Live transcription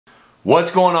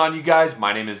What's going on, you guys?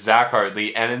 My name is Zach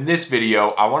Hartley, and in this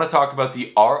video I want to talk about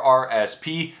the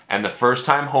RRSP and the first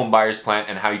time homebuyers plan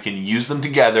and how you can use them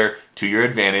together to your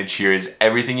advantage. Here is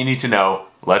everything you need to know.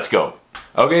 Let's go.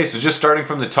 Okay, so just starting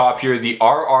from the top here, the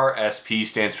RRSP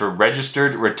stands for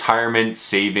Registered Retirement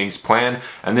Savings Plan,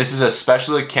 and this is a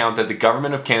special account that the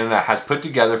Government of Canada has put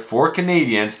together for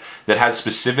Canadians that has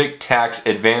specific tax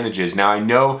advantages. Now, I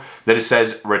know that it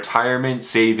says Retirement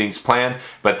Savings Plan,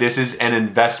 but this is an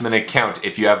investment account.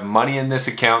 If you have money in this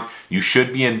account, you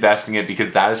should be investing it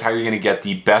because that is how you're going to get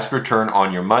the best return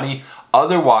on your money.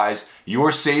 Otherwise,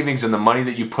 your savings and the money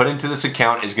that you put into this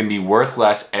account is going to be worth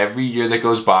less every year that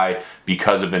goes by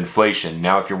because of inflation.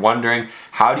 Now, if you're wondering,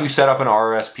 how do you set up an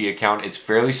RRSP account? It's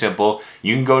fairly simple.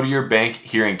 You can go to your bank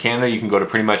here in Canada. You can go to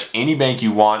pretty much any bank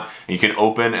you want, and you can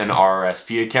open an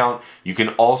RRSP account. You can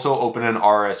also open an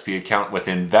RRSP account with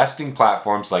investing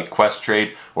platforms like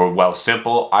Questrade or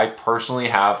Wealthsimple. I personally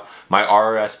have my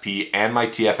RRSP and my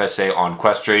TFSA on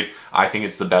Questrade. I think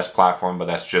it's the best platform, but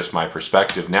that's just my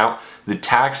perspective. Now, the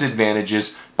tax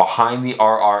advantages behind the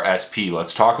RRSP,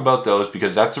 let's talk about those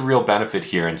because that's a real benefit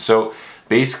here. And so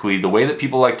basically, the way that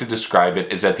people like to describe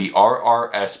it is that the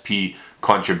RRSP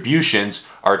contributions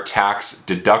are tax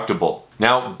deductible.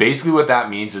 Now, basically what that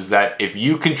means is that if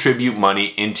you contribute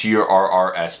money into your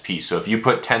RRSP, so if you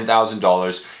put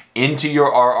 $10,000 into your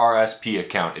RRSP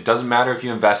account, it doesn't matter if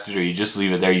you invest it or you just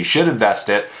leave it there, you should invest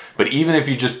it, but even if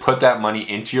you just put that money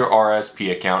into your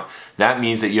RRSP account, that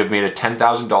means that you have made a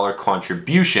 $10,000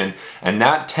 contribution, and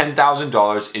that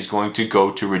 $10,000 is going to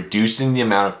go to reducing the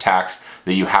amount of tax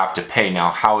that you have to pay.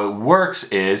 Now, how it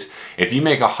works is if you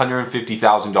make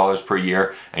 $150,000 per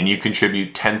year and you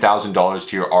contribute $10,000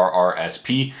 to your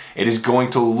RRSP, it is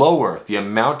going to lower the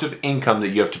amount of income that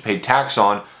you have to pay tax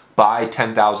on by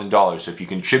 $10,000. So if you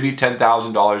contribute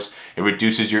 $10,000, it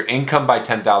reduces your income by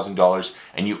 $10,000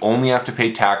 and you only have to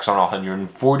pay tax on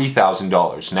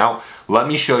 $140,000. Now, let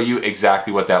me show you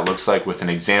exactly what that looks like with an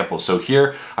example. So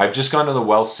here, I've just gone to the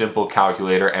Wealthsimple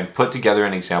calculator and put together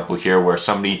an example here where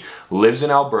somebody lives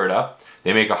in Alberta.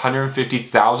 They make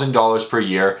 $150,000 per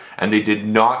year and they did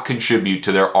not contribute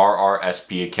to their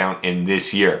RRSP account in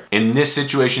this year. In this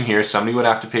situation here, somebody would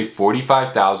have to pay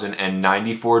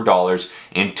 $45,094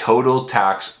 in total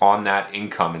tax on that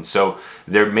income. And so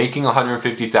they're making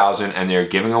 $150,000 and they're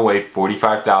giving away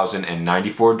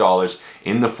 $45,094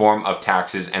 in the form of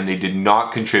taxes, and they did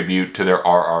not contribute to their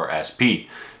RRSP.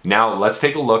 Now, let's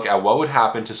take a look at what would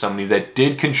happen to somebody that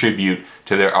did contribute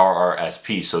to their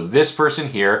RRSP. So this person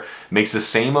here makes the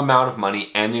same amount of money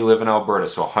and they live in Alberta.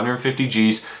 So 150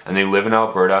 Gs and they live in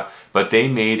Alberta, but they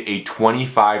made a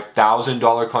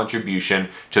 $25,000 contribution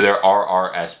to their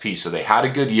RRSP. So they had a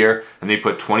good year and they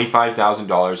put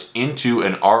 $25,000 into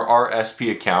an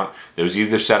RRSP account that was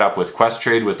either set up with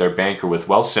Questrade, with their bank, or with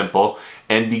Wealthsimple.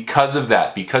 And because of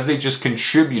that, because they just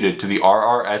contributed to the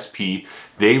RRSP,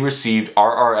 they received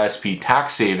RRSP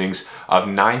tax savings of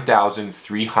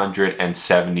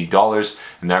 $9,370,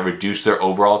 and that reduced their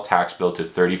overall tax bill to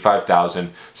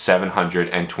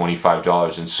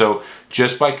 $35,725. And so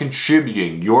just by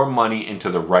contributing your money into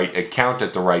the right account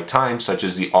at the right time, such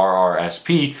as the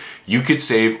RRSP, you could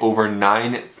save over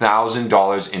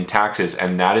 $9,000 in taxes.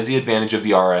 And that is the advantage of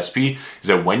the RRSP, is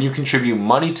that when you contribute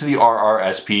money to the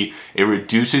RRSP, it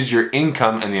reduces your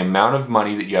income and the amount of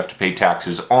money that you have to pay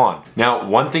taxes on. Now,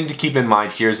 one thing to keep in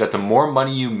mind here is that the more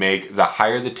money you make, the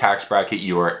higher the tax bracket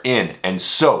you are in. And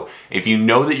so if you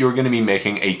know that you're going to be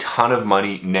making a ton of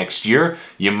money next year,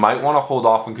 you might want to hold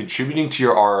off on contributing to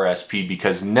your RRSP,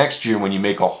 because next year when you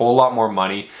make a whole lot more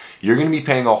money, you're going to be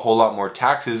paying a whole lot more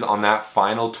taxes on that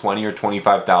final $20,000 or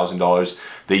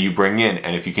 $25,000 that you bring in.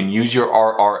 And if you can use your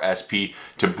RRSP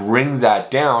to bring that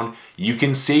down, you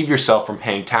can save yourself from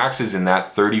paying taxes in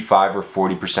that 35 or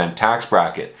 40% tax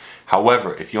bracket.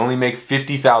 However, if you only make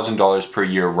 $50,000 per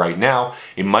year right now,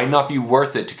 it might not be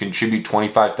worth it to contribute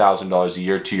 $25,000 a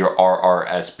year to your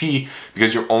RRSP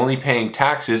because you're only paying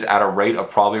taxes at a rate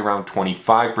of probably around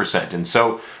 25%. And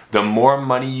so the more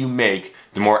money you make,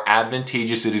 the more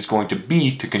advantageous it is going to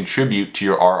be to contribute to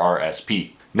your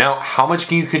RRSP. Now, how much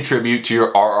can you contribute to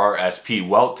your RRSP?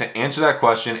 Well, to answer that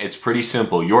question, it's pretty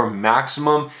simple. Your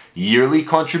maximum yearly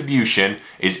contribution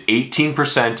is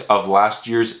 18% of last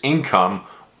year's income,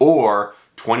 or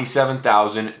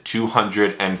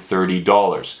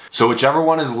 $27,230. So whichever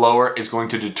one is lower is going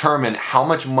to determine how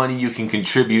much money you can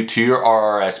contribute to your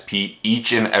RRSP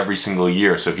each and every single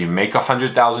year. So if you make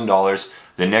 $100,000,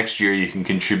 the next year you can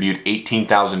contribute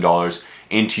 $18,000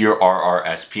 into your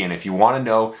RRSP. And if you want to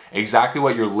know exactly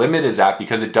what your limit is at,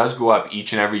 because it does go up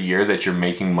each and every year that you're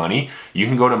making money, you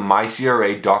can go to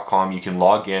mycra.com, you can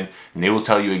log in, and they will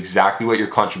tell you exactly what your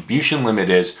contribution limit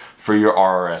is for your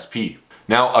RRSP.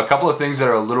 Now, a couple of things that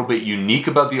are a little bit unique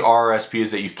about the RRSP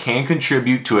is that you can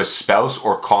contribute to a spouse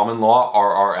or common law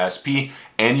RRSP,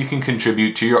 and you can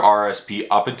contribute to your RRSP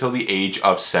up until the age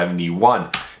of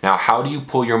 71. Now, how do you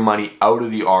pull your money out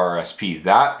of the RRSP?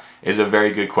 That is a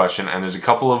very good question, and there's a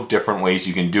couple of different ways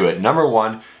you can do it. Number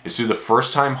one is through the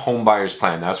first-time homebuyers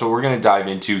plan. That's what we're going to dive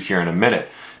into here in a minute.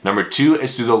 Number two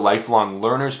is through the lifelong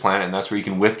learners plan, and that's where you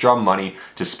can withdraw money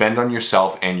to spend on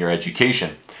yourself and your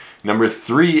education. Number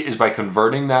three is by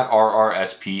converting that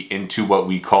RRSP into what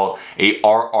we call a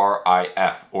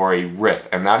RRIF or a RIF.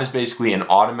 And that is basically an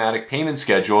automatic payment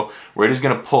schedule where it is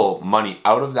going to pull money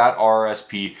out of that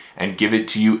RRSP and give it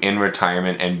to you in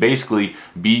retirement and basically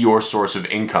be your source of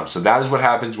income. So that is what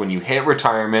happens when you hit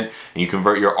retirement and you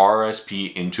convert your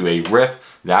RRSP into a RIF.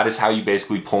 That is how you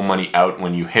basically pull money out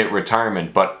when you hit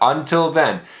retirement. But until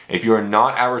then, if you are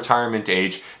not at retirement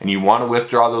age and you want to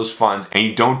withdraw those funds and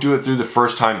you don't do it through the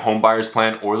first-time homebuyers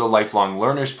plan or the lifelong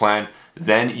learners plan,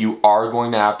 then you are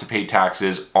going to have to pay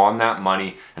taxes on that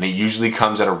money, and it usually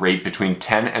comes at a rate between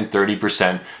 10 and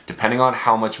 30% depending on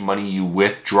how much money you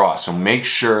withdraw. So make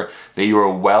sure that you are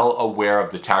well aware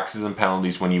of the taxes and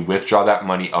penalties when you withdraw that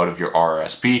money out of your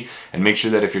RRSP, and make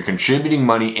sure that if you're contributing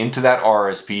money into that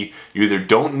RRSP, you either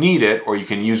don't need it or you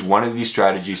can use one of these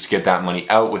strategies to get that money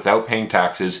out without paying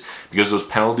taxes, because those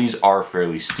penalties are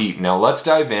fairly steep. Now let's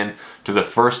dive in to the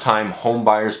first-time home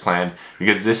buyers plan,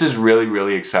 because this is really,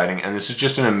 really exciting, and this is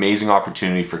just an amazing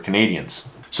opportunity for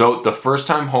Canadians. So the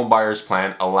first-time home buyers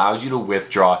plan allows you to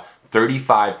withdraw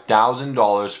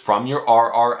 $35,000 from your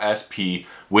RRSP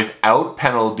without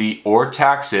penalty or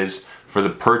taxes for the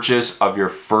purchase of your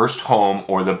first home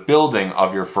or the building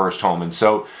of your first home. And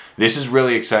so this is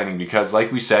really exciting because,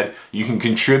 like we said, you can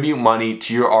contribute money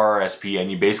to your RRSP and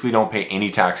you basically don't pay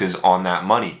any taxes on that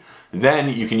money. Then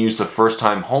you can use the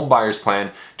first-time home buyers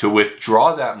plan to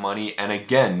withdraw that money and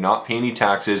again, not pay any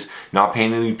taxes, not pay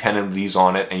any penalties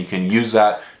on it, and you can use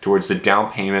that towards the down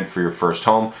payment for your first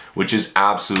home, which is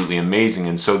absolutely amazing.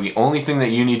 And so the only thing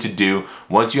that you need to do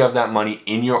once you have that money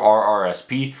in your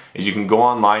RRSP is you can go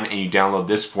online and you download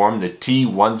this form, the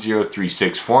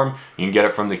T1036 form. You can get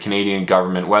it from the Canadian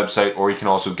government website, or you can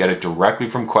also get it directly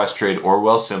from Questrade or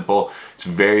Wealthsimple. It's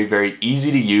very, very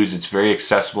easy to use, it's very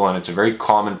accessible, and it's a very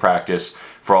common practice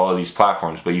for all of these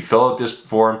platforms. But you fill out this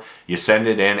form, you send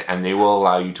it in, and they will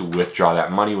allow you to withdraw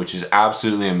that money, which is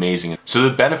absolutely amazing. So the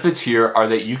benefits here are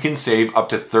that you can save up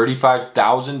to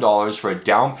 $35,000 for a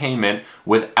down payment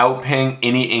without paying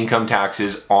any income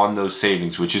taxes on those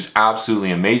savings, which is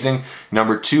absolutely amazing.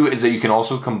 Number two is that you can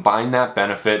also combine that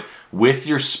benefit with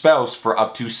your spouse for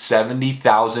up to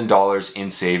 $70,000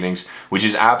 in savings, which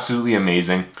is absolutely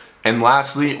amazing. And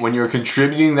lastly, when you're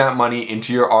contributing that money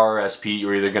into your RRSP,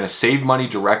 you're either going to save money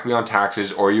directly on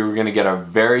taxes or you're going to get a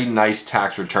very nice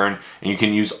tax return, and you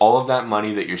can use all of that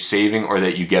money that you're saving or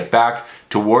that you get back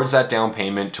towards that down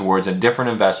payment, towards a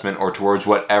different investment, or towards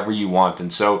whatever you want.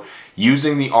 And so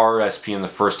using the RRSP in the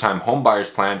first-time home buyers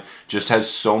plan just has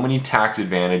so many tax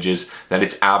advantages that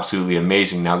it's absolutely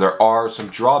amazing. Now, there are some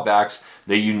drawbacks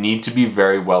that you need to be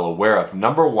very well aware of.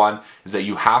 Number one is that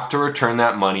you have to return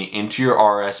that money into your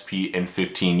RRSP in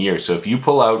 15 years. So if you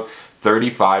pull out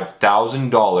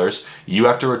 $35,000, you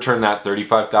have to return that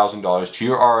 $35,000 to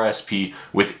your RRSP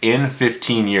within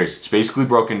 15 years. It's basically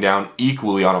broken down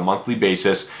equally on a monthly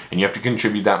basis, and you have to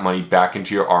contribute that money back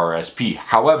into your RRSP.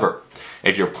 However,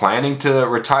 if you're planning to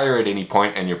retire at any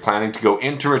point and you're planning to go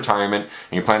into retirement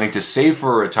and you're planning to save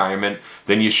for retirement,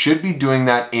 then you should be doing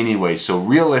that anyway. So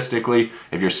realistically,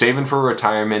 if you're saving for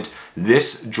retirement,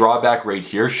 this drawback right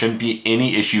here shouldn't be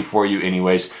any issue for you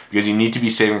anyways, because you need to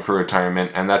be saving for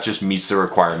retirement, and that just meets the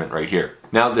requirement right here.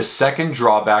 Now, the second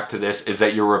drawback to this is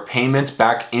that your repayments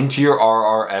back into your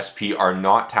RRSP are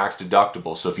not tax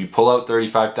deductible. So if you pull out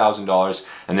 $35,000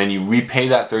 and then you repay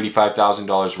that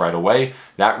 $35,000 right away,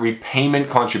 that repayment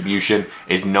contribution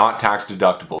is not tax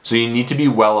deductible. So you need to be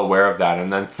well aware of that.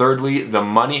 And then thirdly, the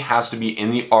money has to be in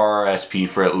the RRSP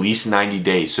for at least 90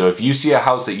 days. So if you see a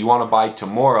house that you want to buy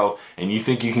tomorrow and you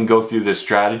think you can go through this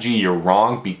strategy, you're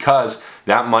wrong, because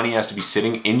that money has to be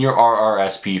sitting in your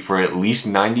RRSP for at least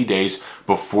 90 days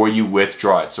before you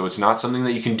withdraw it. So it's not something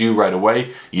that you can do right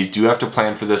away. You do have to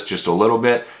plan for this just a little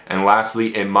bit. And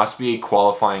lastly, it must be a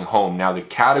qualifying home. Now, the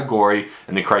category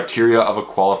and the criteria of a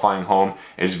qualifying home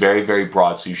is very, very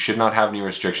broad, so you should not have any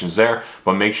restrictions there,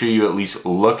 but make sure you at least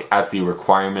look at the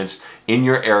requirements in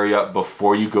your area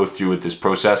before you go through with this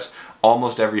process.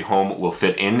 Almost every home will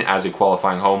fit in as a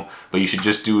qualifying home, but you should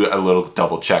just do a little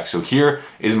double check. So here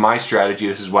is my strategy.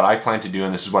 This is what I plan to do,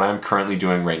 and this is what I'm currently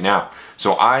doing right now.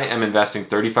 So I am investing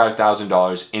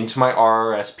 $35,000 into my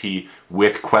RRSP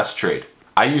with Questrade.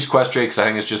 I use Questrade because I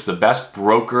think it's just the best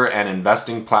broker and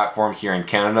investing platform here in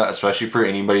Canada, especially for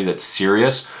anybody that's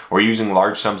serious or using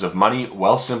large sums of money.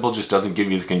 Wealthsimple just doesn't give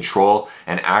you the control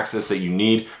and access that you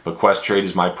need, but Questrade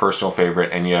is my personal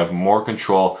favorite, and you have more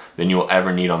control than you will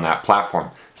ever need on that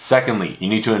platform. Secondly, you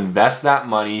need to invest that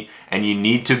money, and you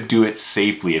need to do it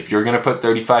safely. If you're going to put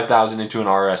 $35,000 into an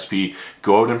RRSP,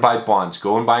 go out and buy bonds,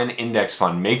 go and buy an index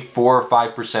fund, make 4 or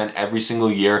 5% every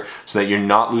single year so that you're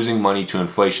not losing money to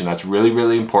inflation. That's really,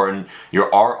 really important.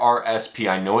 Your RRSP,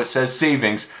 I know it says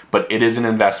savings, but it is an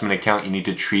investment account. You need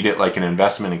to treat it like an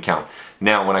investment account.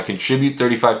 Now, when I contribute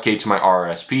 $35K to my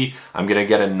RRSP, I'm going to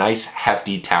get a nice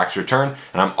hefty tax return,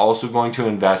 and I'm also going to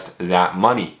invest that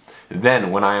money.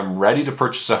 Then, when I am ready to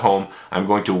purchase a home, I'm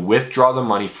going to withdraw the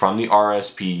money from the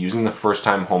RRSP using the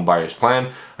first-time home buyer's plan.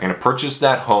 I'm going to purchase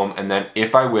that home, and then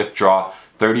if I withdraw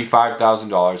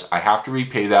 $35,000, I have to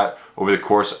repay that over the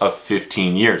course of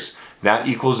 15 years. That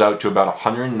equals out to about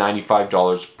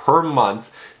 $195 per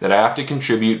month that I have to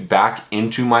contribute back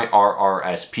into my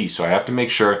RRSP. So I have to make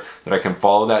sure that I can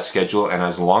follow that schedule, and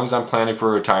as long as I'm planning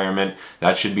for retirement,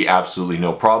 that should be absolutely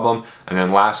no problem. And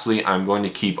then lastly, I'm going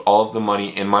to keep all of the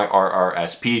money in my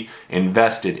RRSP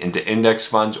invested into index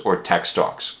funds or tech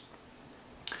stocks.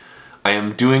 I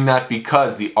am doing that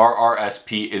because the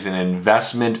RRSP is an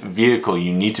investment vehicle.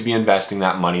 You need to be investing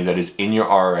that money that is in your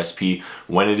RRSP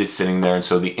when it is sitting there. And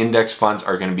so the index funds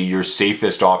are going to be your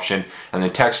safest option, and the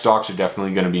tech stocks are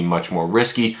definitely going to be much more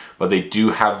risky, but they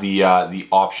do have the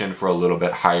option for a little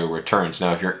bit higher returns.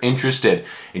 Now, if you're interested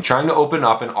in trying to open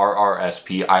up an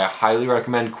RRSP, I highly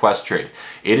recommend Questrade.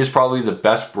 It is probably the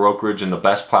best brokerage and the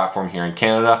best platform here in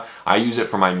Canada. I use it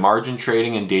for my margin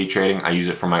trading and day trading. I use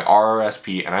it for my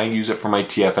RRSP, and I use it for my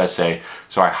TFSA,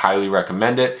 so I highly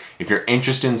recommend it. If you're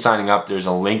interested in signing up, there's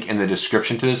a link in the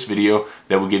description to this video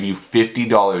that will give you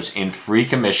 $50 in free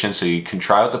commission, so you can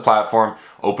try out the platform,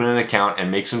 open an account, and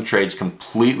make some trades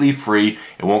completely free.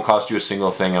 It won't cost you a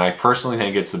single thing, and I personally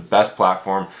think it's the best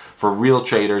platform for real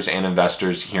traders and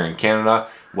investors here in Canada.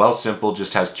 Wealthsimple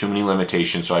just has too many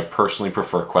limitations, so I personally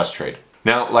prefer Questrade.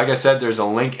 Now, like I said, there's a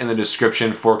link in the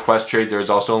description for Questrade.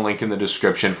 There's also a link in the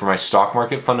description for my Stock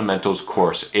Market Fundamentals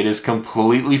course. It is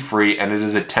completely free, and it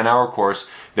is a 10-hour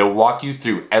course that will walk you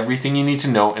through everything you need to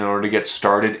know in order to get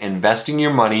started investing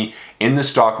your money in the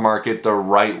stock market the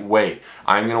right way.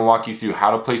 I'm going to walk you through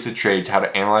how to place the trades, how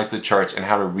to analyze the charts, and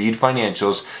how to read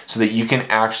financials so that you can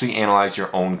actually analyze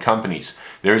your own companies.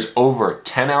 There's over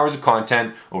 10 hours of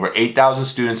content, over 8,000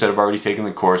 students that have already taken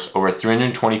the course, over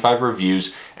 325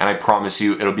 reviews, and I promise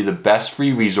you it'll be the best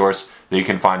free resource that you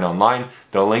can find online.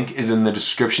 The link is in the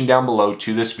description down below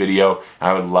to this video, and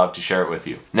I would love to share it with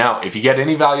you. Now, if you get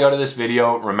any value out of this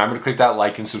video, remember to click that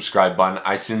like and subscribe button.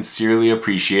 I sincerely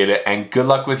appreciate it, and good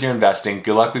luck with your investing,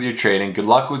 good luck with your trading, good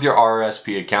luck with your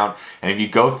RRSP account, and if you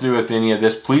go through with any of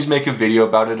this, please make a video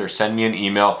about it or send me an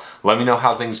email. Let me know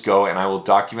how things go, and I will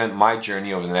document my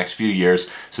journey over the next few years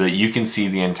so that you can see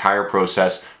the entire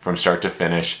process from start to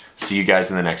finish. See you guys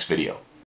in the next video.